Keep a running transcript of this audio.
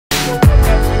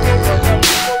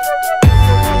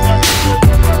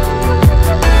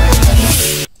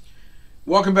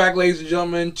Welcome back, ladies and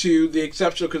gentlemen, to the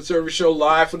Exceptional Conservative Show,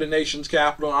 live from the nation's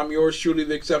capital. I'm yours truly,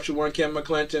 the Exceptional One, Ken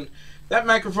McClenton. That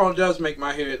microphone does make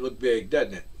my head look big,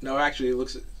 doesn't it? No, actually, it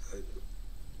looks.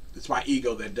 It's my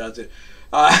ego that does it.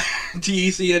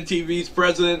 TECN TV's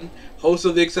president, host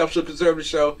of the Exceptional Conservative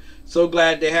Show. So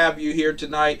glad to have you here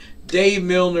tonight. Dave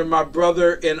Milner, my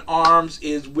brother in arms,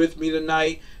 is with me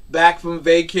tonight. Back from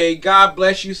vacay. God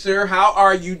bless you, sir. How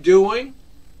are you doing?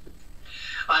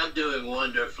 I'm doing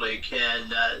wonderfully, Ken.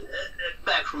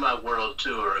 Back from my world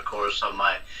tour, of course, on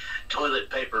my toilet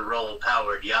paper roll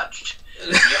powered yacht.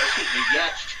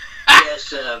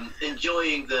 Yes,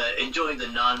 enjoying the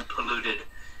non-polluted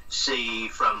sea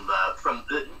from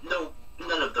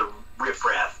none of the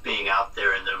riffraff being out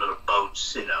there in their little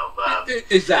boats. You know,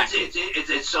 exactly.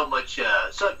 It's so much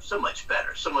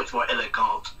better, so much more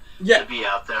elegant. Yeah. To be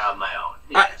out there on my own.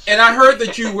 Yes. I heard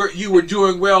that you were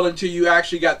doing well until you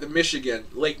actually got to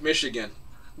Lake Michigan,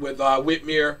 with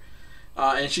Whitmere,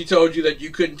 and she told you that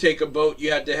you couldn't take a boat;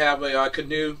 you had to have a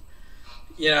canoe.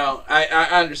 You know,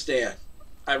 I understand.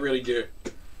 I really do.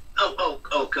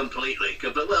 Oh, completely.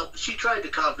 Well, she tried to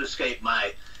confiscate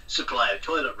my supply of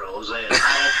toilet rolls, and I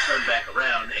had to turn back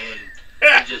around and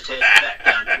just head back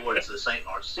down towards the St.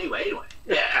 Lawrence Seaway. Anyway,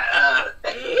 yeah.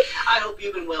 I hope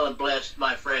you've been well and blessed,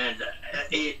 my friend.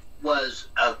 It was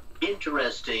an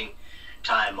interesting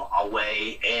time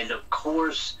away, and of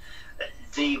course,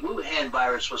 the Wuhan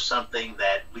virus was something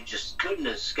that we just couldn't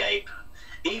escape.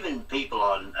 Even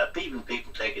people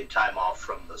taking time off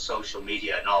from the social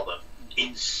media and all the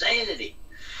insanity.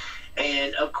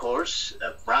 And, of course,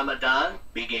 Ramadan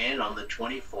began on the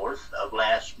 24th of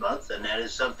last month, and that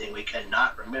is something we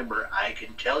cannot remember. I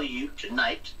can tell you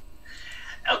tonight,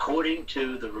 according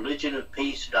to the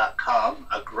religionofpeace.com,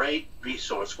 a great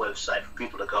resource website for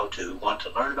people to go to who want to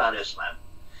learn about Islam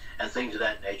and things of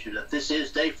that nature, that this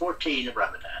is day 14 of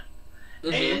Ramadan.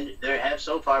 Mm-hmm. And there have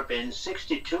so far been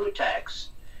 62 attacks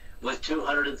with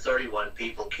 231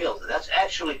 people killed. That's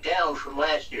actually down from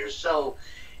last year. So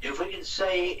if we can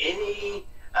say any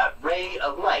ray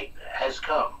of light has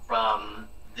come from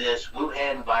this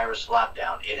Wuhan virus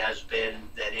lockdown, it has been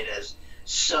that it has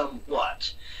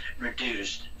somewhat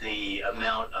reduced the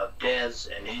amount of deaths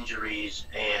and injuries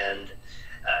and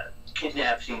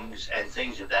kidnappings and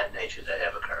things of that nature that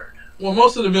have occurred. Well,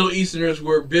 most of the Middle Easterners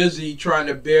were busy trying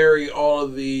to bury all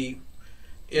of the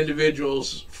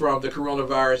individuals from the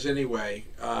coronavirus anyway.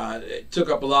 It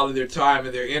took up a lot of their time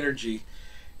and their energy.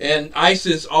 And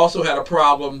ISIS also had a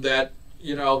problem that,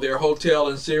 you know, their hotel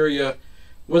in Syria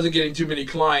wasn't getting too many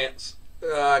clients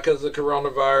because of the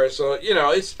coronavirus. So, you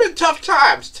know, it's been tough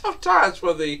times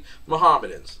for the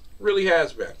Mohammedans. Really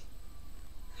has been.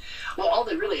 Well, all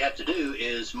they really have to do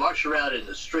is march around in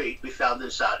the street. We found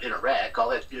this out in Iraq. All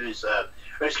they have to do is,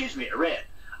 Iran.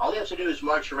 All they have to do is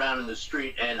march around in the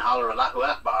street and holler Allahu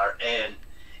Akbar, and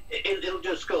it'll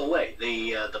just go away.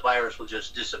 The virus will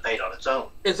just dissipate on its own.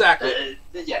 Exactly.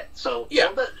 Yeah. So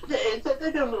yeah,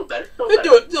 they're doing a little better. They're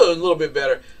doing a little bit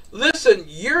better. Listen,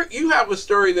 you have a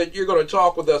story that you're going to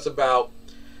talk with us about,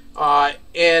 and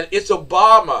it's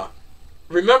Obama.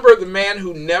 Remember the man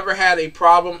who never had a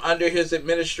problem under his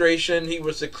administration? He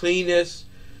was the cleanest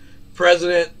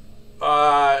president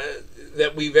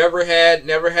that we've ever had.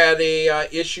 Never had a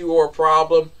issue or a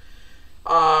problem.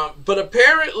 But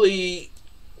apparently,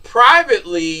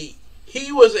 privately,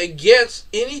 he was against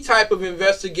any type of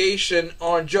investigation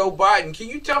on Joe Biden. Can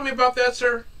you tell me about that,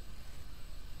 sir?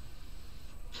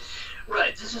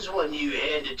 Right, this is one you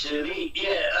handed to me.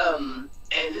 Yeah, and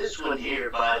this one here,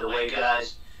 by the way,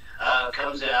 guys,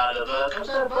 comes out of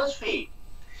BuzzFeed.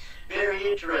 Very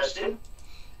interesting.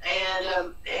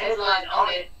 And the headline on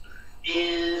it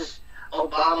is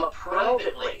Obama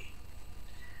privately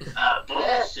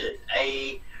blasted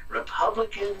a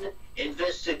Republican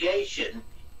investigation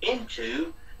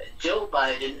into Joe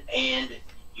Biden and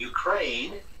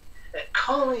Ukraine,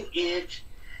 calling it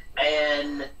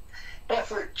an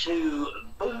effort to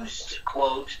boost,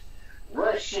 quote,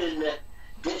 Russian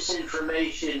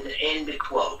disinformation, end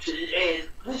quote. And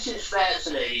this is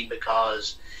fascinating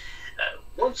because,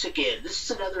 once again, this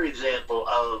is another example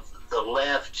of the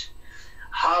left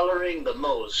hollering the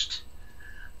most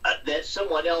that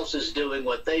someone else is doing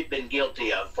what they've been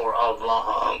guilty of for a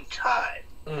long time.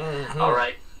 Mm-hmm. All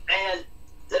right? And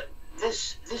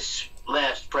this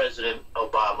last president,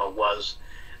 Obama, was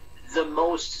the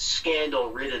most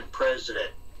scandal-ridden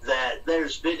president that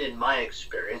there's been in my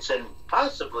experience, and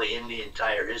possibly in the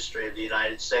entire history of the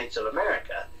United States of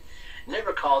America.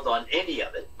 Never called on any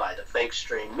of it by the fake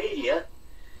stream media.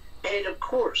 And of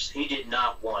course, he did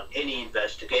not want any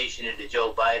investigation into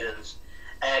Joe Biden's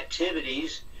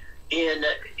activities in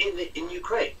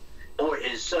Ukraine. or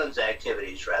his son's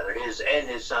activities, rather,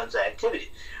 his son's activities.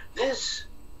 This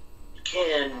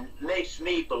makes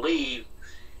me believe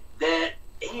that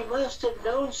he must have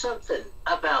known something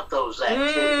about those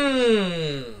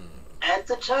activities at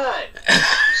the time.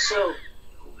 So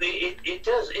it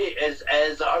does,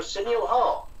 as Arsenio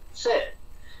Hall said,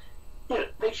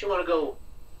 makes you want to go,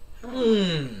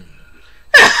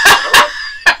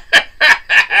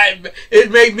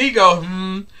 It made me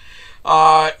go,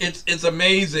 It's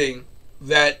amazing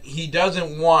that he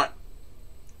doesn't want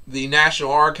the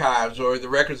National Archives or the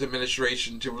Records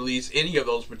Administration to release any of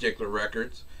those particular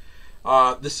records.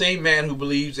 The same man who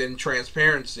believes in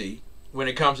transparency when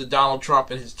it comes to Donald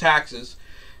Trump and his taxes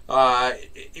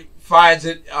finds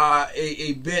it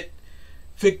a bit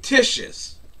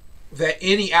fictitious that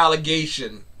any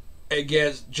allegation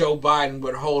against Joe Biden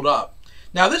would hold up.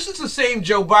 Now, this is the same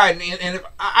Joe Biden, and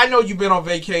I know you've been on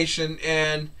vacation,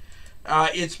 and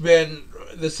it's been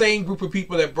the same group of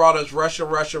people that brought us Russia,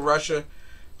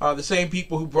 the same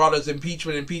people who brought us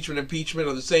impeachment, or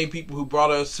the same people who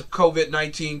brought us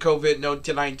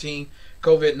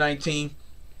COVID-19.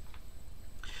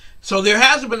 So there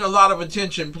hasn't been a lot of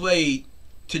attention played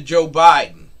to Joe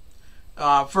Biden.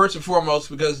 First and foremost,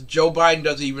 because Joe Biden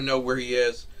doesn't even know where he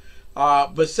is.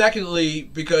 But secondly,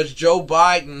 because Joe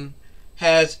Biden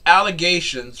has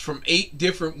allegations from 8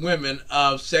 different women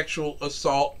of sexual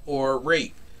assault or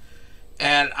rape.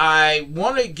 And I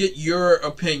want to get your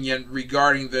opinion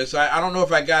regarding this. I don't know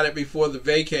if I got it before the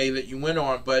vacay that you went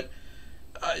on, but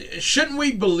shouldn't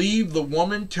we believe the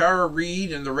woman, Tara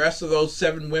Reid, and the rest of those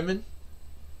 7 women?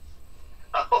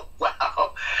 Oh,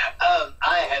 wow.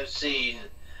 I have seen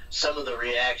some of the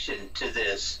reaction to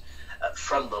this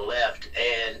from the left,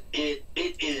 and it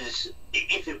is,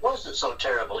 if it wasn't so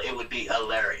terrible, it would be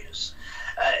hilarious.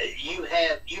 You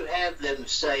have them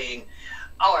saying,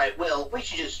 all right, well, we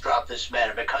should just drop this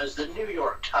matter because the New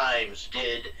York Times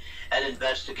did an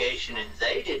investigation and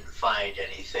they didn't find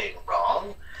anything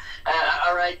wrong.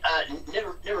 All right,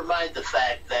 never mind the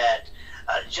fact that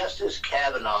Justice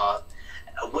Kavanaugh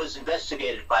was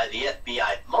investigated by the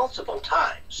FBI multiple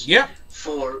times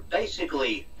for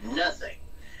basically nothing.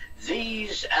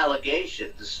 These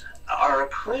allegations are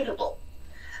credible,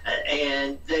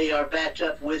 and they are backed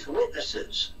up with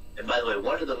witnesses. And by the way,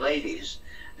 one of the ladies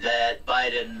that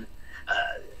Biden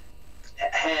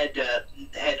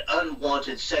had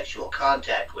unwanted sexual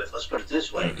contact with, let's put it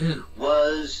this way,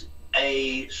 was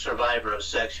a survivor of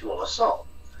sexual assault,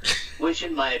 which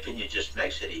in my opinion just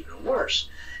makes it even worse.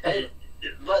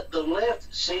 But the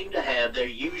left seem to have their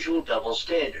usual double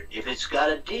standard. If it's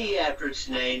got a D after its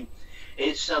name,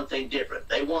 it's something different.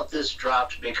 They want this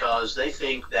dropped because they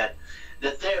think that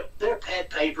their pet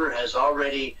paper has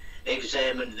already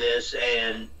examined this,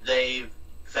 and they've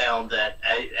found that,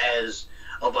 as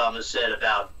Obama said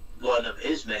about one of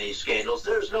his many scandals,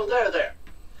 there's no there there.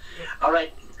 All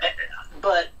right,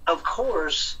 but of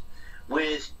course,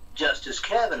 with Justice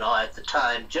Kavanaugh at the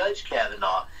time, Judge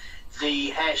Kavanaugh,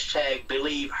 the hashtag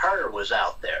Believe Her was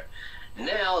out there.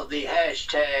 Now the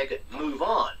hashtag Move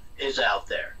On is out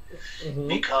there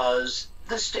because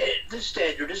the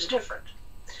standard is different.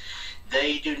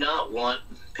 They do not want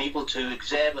people to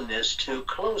examine this too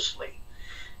closely.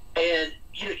 And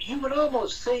you would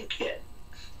almost think, Ken,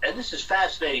 and this is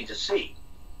fascinating to see,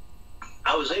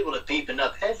 I was able to peep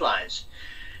enough headlines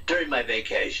during my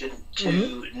vacation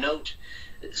to note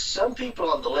some people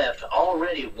on the left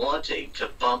already wanting to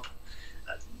bump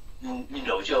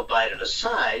Joe Biden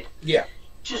aside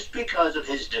just because of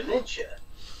his dementia.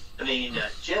 I mean,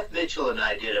 Jeff Mitchell and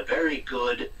I did a very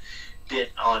good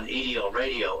bit on EDO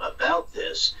Radio about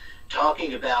this,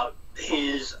 talking about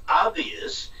his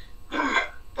obvious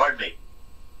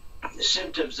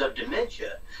symptoms of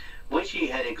dementia, which he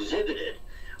had exhibited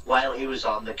while he was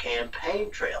on the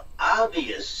campaign trail.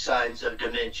 Obvious signs of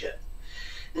dementia.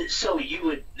 So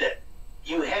you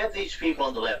have these people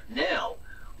on the left now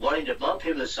wanting to bump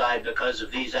him aside because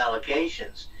of these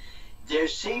allegations. There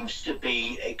seems to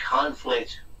be a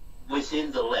conflict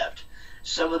within the left.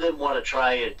 Some of them want to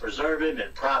try and preserve him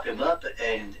and prop him up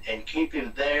and keep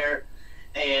him there,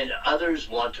 and others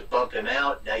want to bump him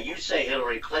out. Now, you say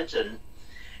Hillary Clinton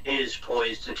is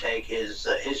poised to take his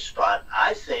spot.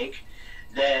 I think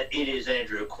that it is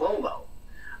Andrew Cuomo.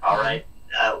 All right,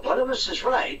 one of us is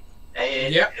right,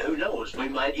 and who knows? We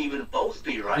might even both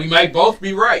be right. We might both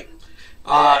be right.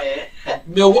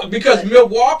 Because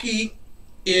Milwaukee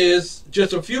is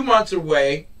just a few months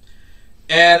away,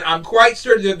 and I'm quite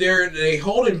certain that they're in a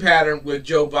holding pattern with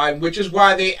Joe Biden, which is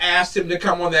why they asked him to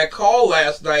come on that call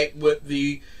last night with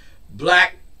the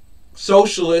black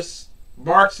socialist,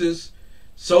 Marxist,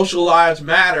 Social Lives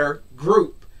Matter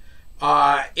group.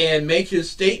 and make his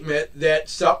statement that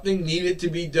something needed to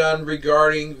be done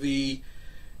regarding the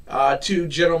two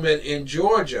gentlemen in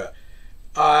Georgia.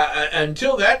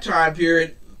 Until that time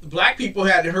period, black people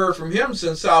hadn't heard from him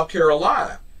since South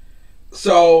Carolina.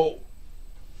 So,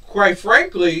 quite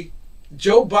frankly,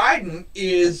 Joe Biden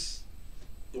is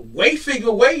wafting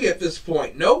away at this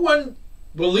point. No one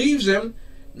believes him.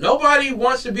 Nobody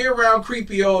wants to be around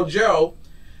creepy old Joe.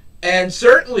 And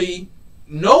certainly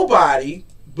nobody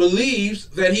believes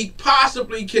that he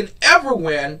possibly can ever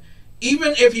win.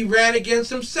 Even if he ran against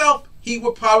himself, he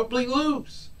would probably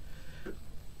lose.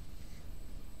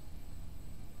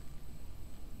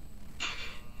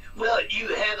 Well,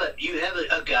 you have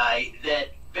a guy that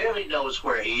barely knows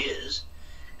where he is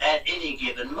at any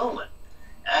given moment.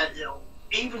 And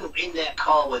even in that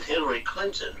call with Hillary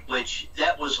Clinton, which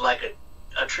that was like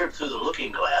a trip through the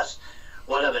looking glass,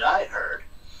 what of it I heard.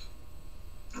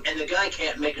 And the guy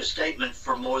can't make a statement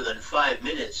for more than 5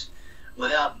 minutes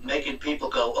without making people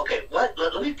go, okay, what?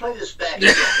 Let me play this back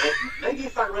again. Maybe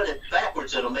if I run it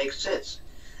backwards, it'll make sense.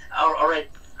 All right.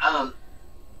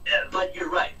 But you're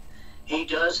right. He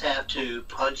does have to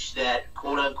punch that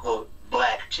quote-unquote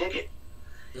black ticket.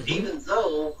 Mm-hmm. Even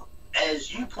though,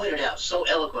 as you pointed out so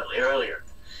eloquently earlier,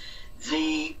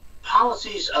 the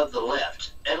policies of the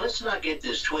left, and let's not get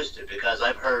this twisted, because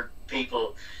I've heard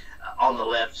people on the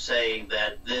left saying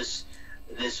that this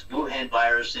Wuhan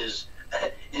virus is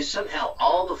somehow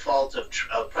all the fault of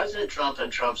President Trump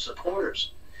and Trump's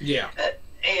supporters. Yeah.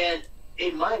 And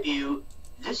in my view,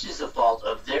 this is the fault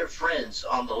of their friends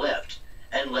on the left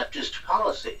and leftist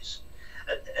policies.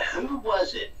 Who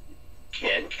was it,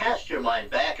 Ken? Cast your mind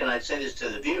back, and I'd say this to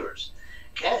the viewers.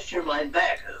 Cast your mind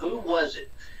back. Who was it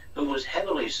who was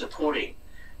heavily supporting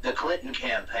the Clinton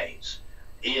campaigns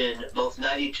in both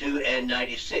 92 and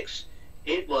 96?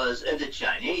 It was the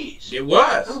Chinese. It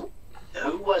was.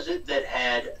 Who was it that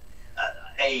had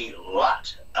a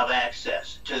lot of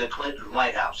access to the Clinton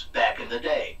White House back in the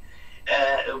day?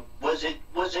 Was it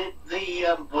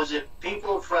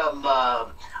people from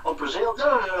Brazil?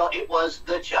 No. It was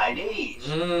the Chinese.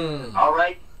 All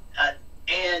right,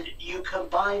 and you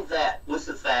combine that with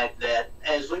the fact that,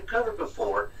 as we've covered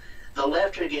before, the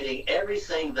left are getting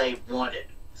everything they wanted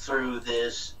through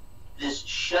this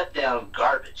shutdown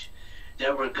garbage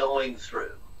that we're going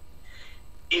through.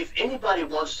 If anybody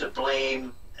wants to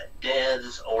blame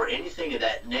deaths or anything of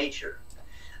that nature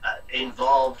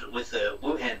involved with the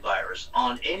Wuhan virus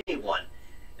on anyone,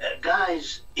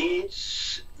 guys,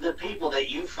 it's the people that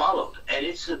you followed, and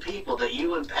it's the people that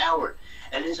you empowered,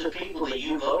 and it's the people that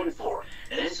you voted for,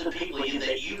 and it's the people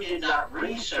that you did not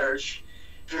research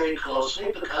very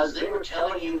closely because they were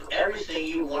telling you everything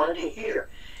you wanted to hear.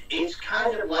 It's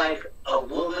kind of like a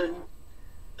woman,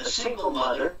 the single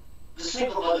mother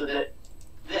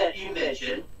that you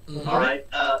mentioned, mm-hmm. All right,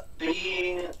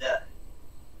 being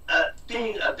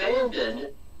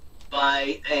abandoned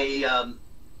by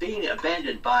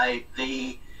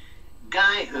the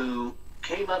guy who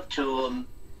came up to him,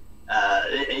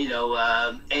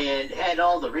 and had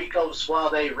all the Rico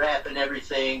Suave rap and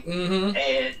everything, mm-hmm.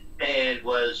 and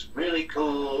was really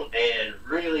cool and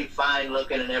really fine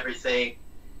looking and everything.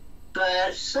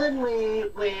 But suddenly,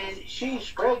 when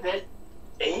she's pregnant,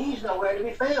 he's nowhere to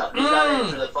be found. He's not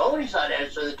answering the phone. He's not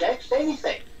answering the text.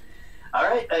 Anything. All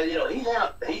right,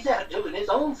 he's out doing his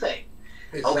own thing.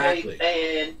 Exactly.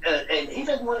 Okay, and he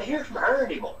doesn't want to hear from her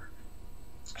anymore.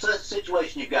 So that's the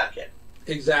situation you got, Ken.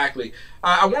 Exactly.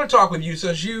 I want to talk with you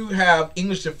since you have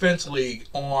English Defense League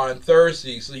on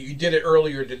Thursday. So you did it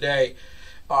earlier today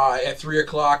at 3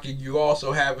 o'clock, and you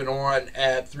also have it on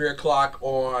at 3 o'clock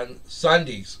on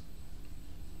Sundays.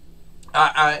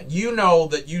 You know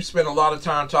that you spend a lot of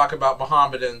time talking about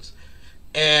Mohammedans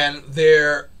and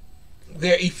their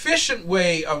efficient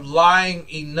way of lying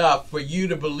enough for you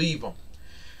to believe them.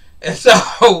 And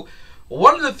so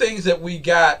one of the things that we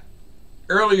got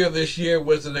earlier this year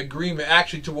was an agreement,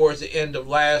 actually towards the end of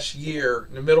last year,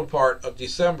 in the middle part of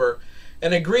December,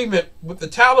 an agreement with the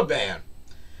Taliban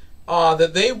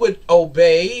that they would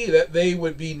obey, that they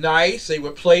would be nice, they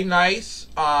would play nice,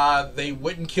 they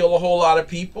wouldn't kill a whole lot of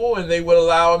people, and they would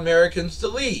allow Americans to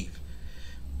leave.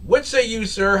 What say you,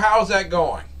 sir? How's that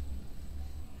going?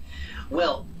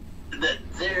 Well,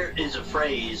 there is a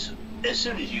phrase, as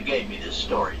soon as you gave me this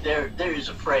story, there is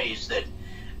a phrase that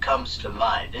comes to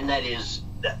mind, and that is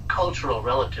cultural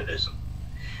relativism.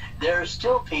 There are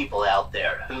still people out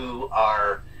there who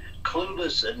are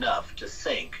clueless enough to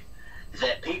think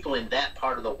that people in that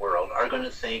part of the world are going to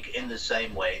think in the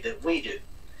same way that we do.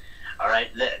 All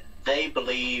right, that they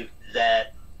believe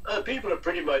that people are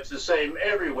pretty much the same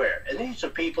everywhere. And these are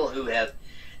people who have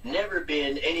never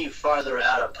been any farther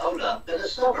out of Podunk than a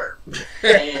suburb.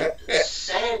 And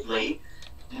sadly,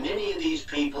 many of these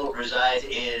people reside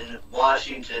in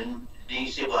Washington,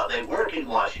 D.C. Well, they work in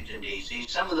Washington, D.C.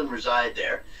 Some of them reside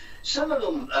there. Some of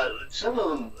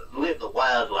them live the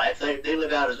wild life. They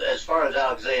live out as far as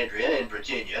Alexandria in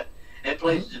Virginia and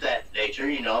places of that nature.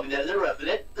 You know, I mean, they're roughing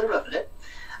it. They're roughing it.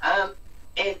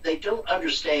 And they don't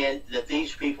understand that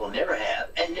these people never have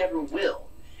and never will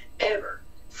ever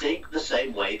think the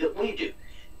same way that we do.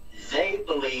 They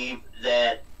believe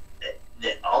that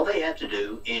all they have to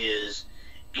do is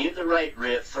give the right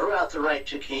riff, throw out the right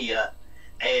tequila,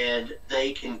 and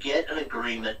they can get an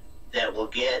agreement that will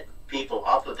get people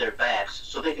off of their backs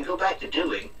so they can go back to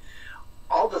doing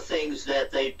all the things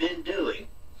that they've been doing.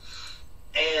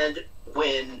 And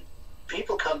when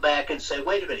people come back and say,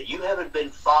 wait a minute, you haven't been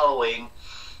following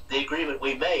the agreement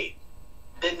we made,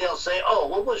 then they'll say, oh,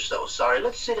 well, we're so sorry.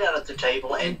 Let's sit down at the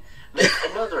table and make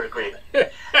another agreement.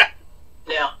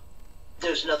 Now,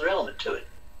 there's another element to it,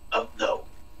 though.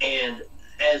 And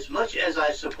as much as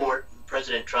I support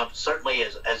President Trump, certainly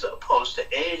as opposed to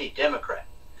any Democrat,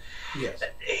 yes,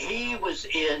 he was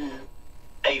in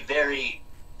a very,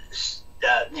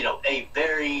 a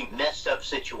very messed up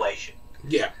situation.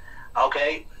 Yeah.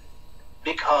 Okay?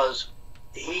 Because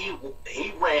he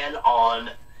ran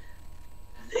on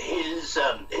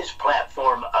his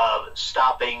platform of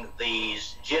stopping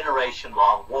these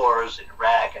generation-long wars in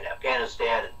Iraq and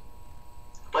Afghanistan and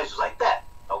places like that.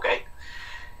 Okay?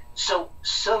 So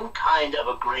some kind of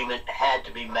agreement had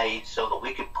to be made so that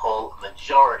we could pull a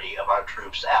majority of our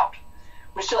troops out.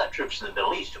 We still have troops in the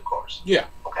Middle East, of course. Yeah.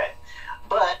 Okay.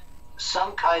 But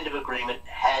some kind of agreement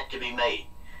had to be made.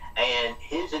 And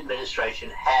his administration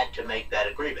had to make that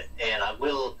agreement. And I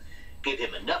will give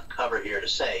him enough cover here to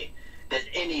say that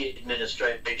any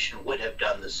administration would have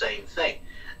done the same thing.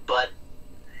 But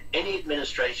any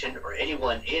administration or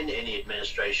anyone in any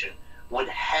administration would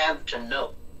have to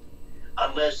know,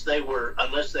 unless they were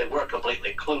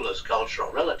completely clueless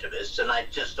cultural relativists, and I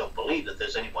just don't believe that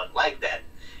there's anyone like that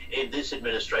in this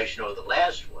administration or the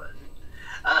last one.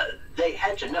 They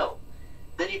had to know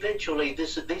that eventually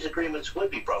these agreements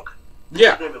would be broken.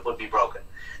 Yeah. The agreement would be broken.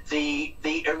 The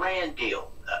Iran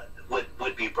deal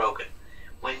would be broken.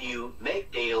 When you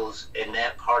make deals in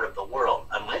that part of the world,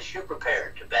 unless you're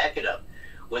prepared to back it up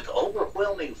with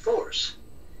overwhelming force,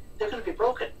 they're going to be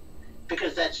broken.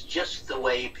 Because that's just the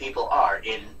way people are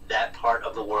in that part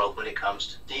of the world when it comes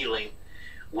to dealing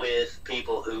with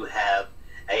people who have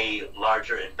a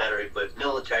larger and better equipped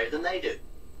military than they do.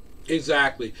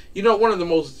 Exactly. You know, one of the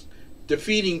most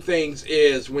defeating things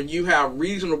is when you have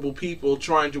reasonable people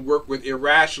trying to work with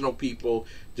irrational people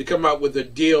to come up with a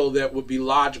deal that would be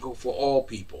logical for all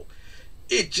people.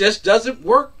 It just doesn't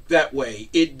work that way.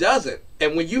 It doesn't.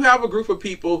 And when you have a group of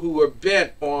people who are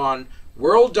bent on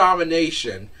world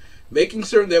domination, making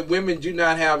certain that women do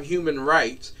not have human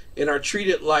rights and are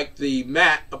treated like the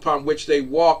mat upon which they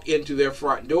walk into their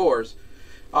front doors,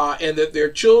 and that their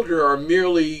children are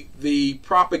merely the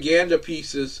propaganda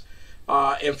pieces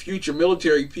and future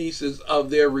military pieces of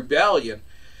their rebellion.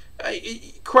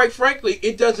 Quite frankly,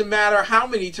 it doesn't matter how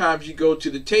many times you go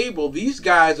to the table. These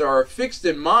guys are fixed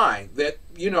in mind that,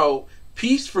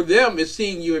 peace for them is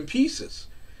seeing you in pieces.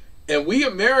 And we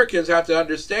Americans have to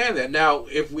understand that. Now,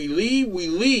 if we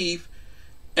leave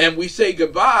and we say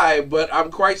goodbye, but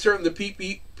I'm quite certain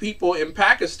the people in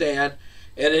Pakistan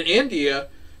and in India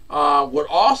would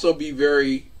also be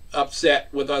very upset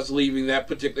with us leaving that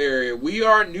particular area. We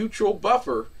are a neutral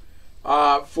buffer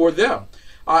for them.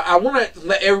 I want to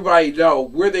let everybody know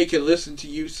where they can listen to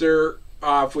you, sir.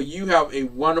 For you have a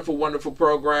wonderful, wonderful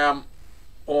program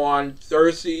on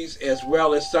Thursdays as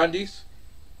well as Sundays.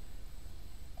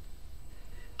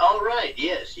 All right,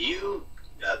 yes,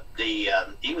 the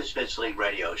English Spence League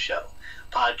radio show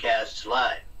podcasts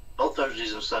live both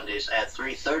Thursdays and Sundays at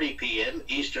 3:30 p.m.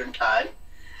 Eastern Time,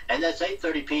 and that's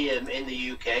 8:30 p.m. in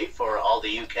the UK for all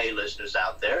the UK listeners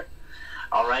out there.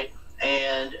 All right,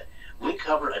 and we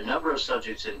cover a number of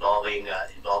subjects involving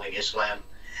Islam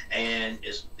and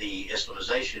the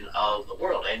Islamization of the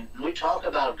world, and we talk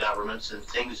about governments and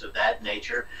things of that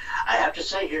nature. I have to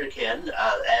say here, Ken,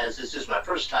 as this is my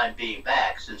first time being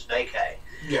back since vacay,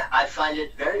 yeah, I find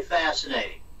it very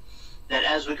fascinating that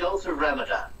as we go through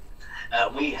Ramadan,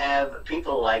 we have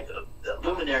people like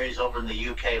luminaries over in the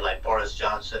UK, like Boris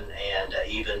Johnson and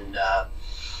even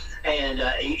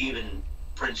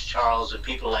Prince Charles and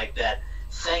people like that,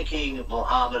 thanking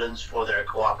Mohammedans for their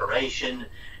cooperation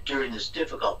during this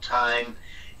difficult time.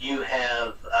 You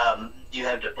have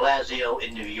de Blasio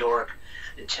in New York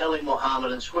telling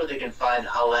Mohammedans where they can find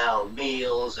halal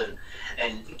meals and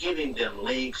giving them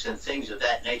links and things of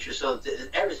that nature so that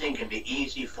everything can be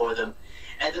easy for them.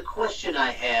 And the question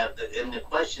I have, and the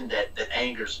question that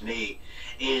angers me,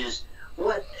 is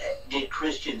what did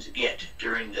Christians get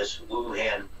during this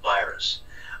Wuhan virus?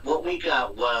 What we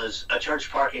got was a church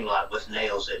parking lot with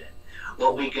nails in it.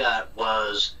 What we got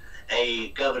was a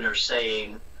governor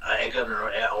saying, a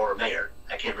governor or a mayor,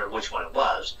 I can't remember which one it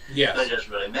was, yes, but it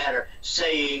doesn't really matter,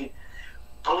 saying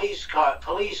police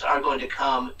are going to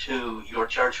come to your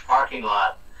church parking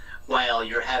lot while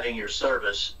you're having your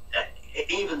service.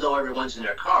 Even though everyone's in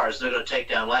their cars, they're going to take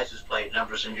down license plate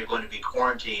numbers and you're going to be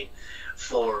quarantined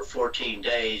for 14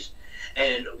 days.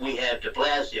 And we have de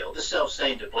Blasio, the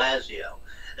self-same de Blasio,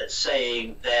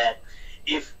 saying that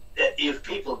if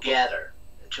people gather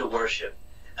to worship,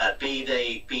 be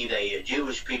they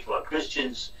Jewish people or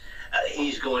Christians,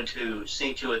 he's going to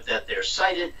see to it that they're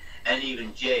cited and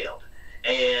even jailed.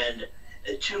 And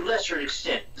to a lesser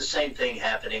extent, the same thing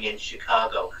happening in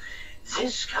Chicago.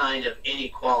 This kind of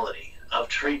inequality of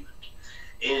treatment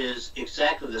is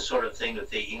exactly the sort of thing that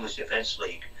the English Defense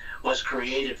League was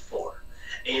created for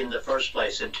in the first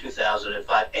place in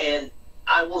 2005. And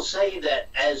I will say that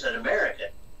as an American,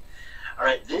 all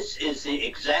right, this is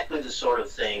exactly the sort of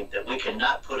thing that we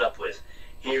cannot put up with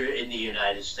here in the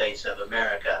United States of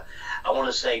America. I want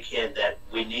to say, Ken, that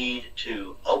we need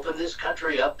to open this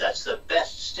country up. That's the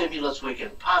best stimulus we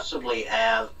can possibly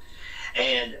have,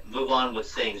 and move on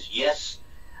with things. Yes,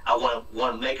 I want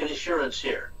to make an assurance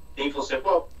here. People say,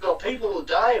 well, people will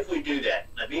die if we do that.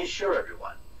 Let me assure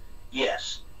everyone,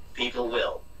 yes, people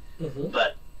will. Mm-hmm.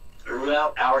 But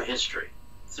throughout our history,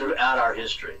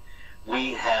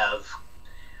 we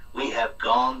have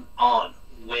gone on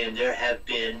when there have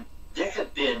been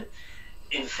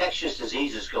infectious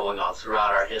diseases going on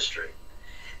throughout our history.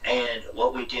 And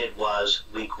what we did was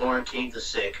we quarantined the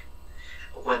sick.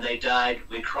 When they died,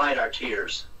 we cried our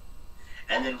tears.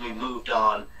 And then we moved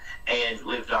on and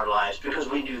lived our lives because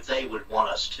we knew they would want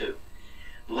us to.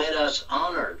 Let us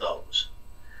honor those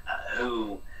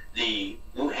who the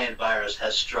Wuhan virus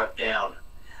has struck down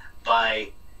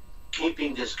by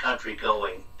keeping this country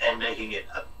going and making it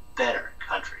a better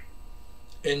country.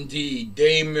 Indeed.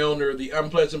 Dave Milner, the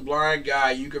Unpleasant Blind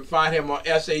Guy. You can find him on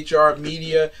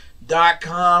shrmedia.com.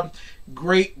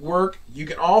 Great work. You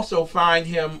can also find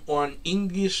him on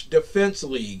English Defense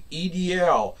League,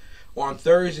 EDL, on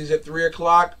Thursdays at 3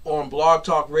 o'clock on Blog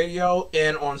Talk Radio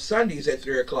and on Sundays at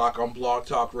 3 o'clock on Blog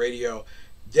Talk Radio.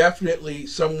 Definitely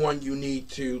someone you need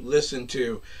to listen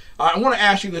to. I want to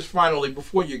ask you this finally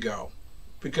before you go,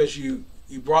 because you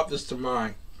brought this to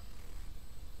mind.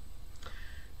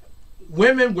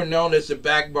 Women were known as the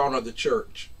backbone of the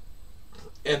church,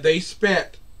 and they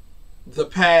spent the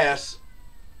past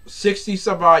 60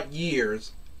 some odd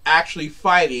years actually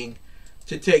fighting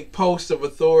to take posts of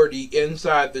authority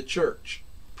inside the church,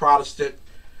 Protestant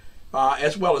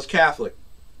as well as Catholic.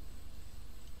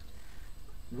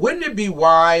 Wouldn't it be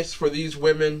wise for these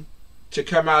women to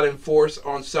come out in force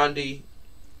on Sunday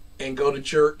and go to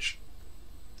church?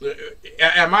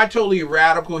 Am I totally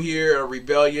radical here or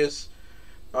rebellious,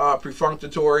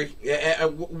 perfunctory?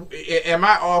 Am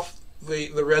I off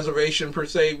the reservation per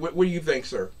se? What do you think,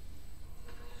 sir?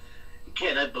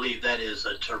 Ken, I believe that is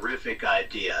a terrific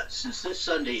idea. Since this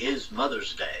Sunday is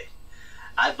Mother's Day,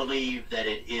 I believe that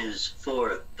it is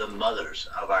for the mothers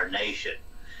of our nation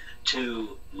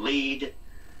to lead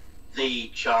the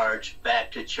charge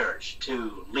back to church,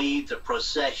 to lead the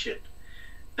procession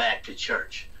back to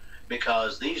church,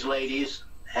 because these ladies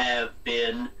have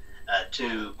been,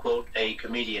 to quote a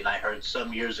comedian I heard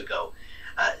some years ago,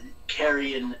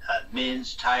 carrying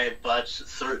men's tired butts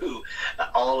through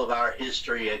all of our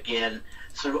history again,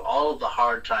 through all of the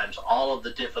hard times, all of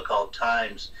the difficult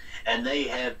times, and they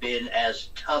have been as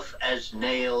tough as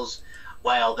nails,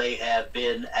 while they have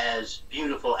been as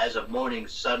beautiful as a morning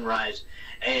sunrise,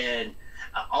 and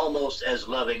almost as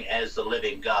loving as the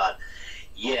living God.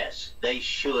 Yes, they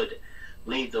should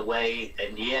lead the way,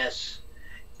 and yes,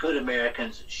 good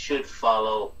Americans should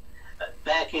follow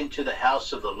back into the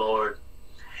house of the Lord,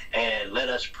 and let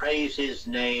us praise his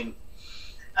name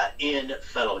in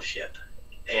fellowship.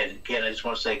 And again, I just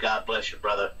want to say, God bless you,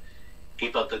 brother.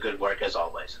 Keep up the good work as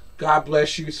always. God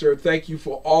bless you, sir. Thank you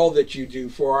for all that you do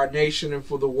for our nation and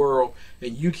for the world.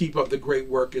 And you keep up the great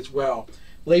work as well.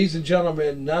 Ladies and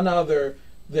gentlemen, none other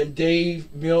than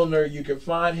Dave Milner. You can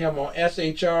find him on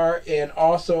SHR and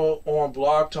also on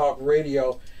Blog Talk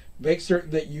Radio. Make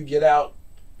certain that you get out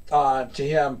to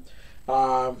him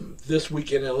this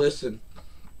weekend and listen.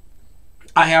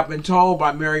 I have been told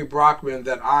by Mary Brockman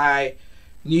that I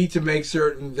need to make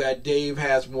certain that Dave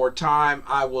has more time.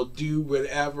 I will do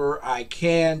whatever I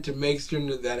can to make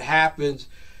certain that happens.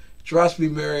 Trust me,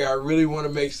 Mary, I really want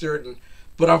to make certain.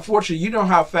 But unfortunately, you know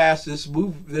how fast this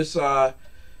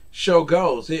show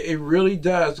goes. It really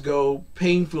does go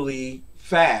painfully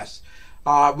fast.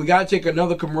 We got to take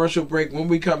another commercial break. When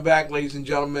we come back, ladies and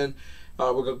gentlemen,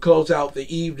 we're going to close out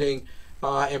the evening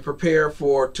and prepare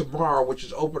for tomorrow, which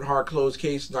is open heart closed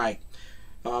case night.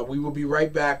 We will be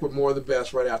right back with more of the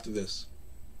best right after this.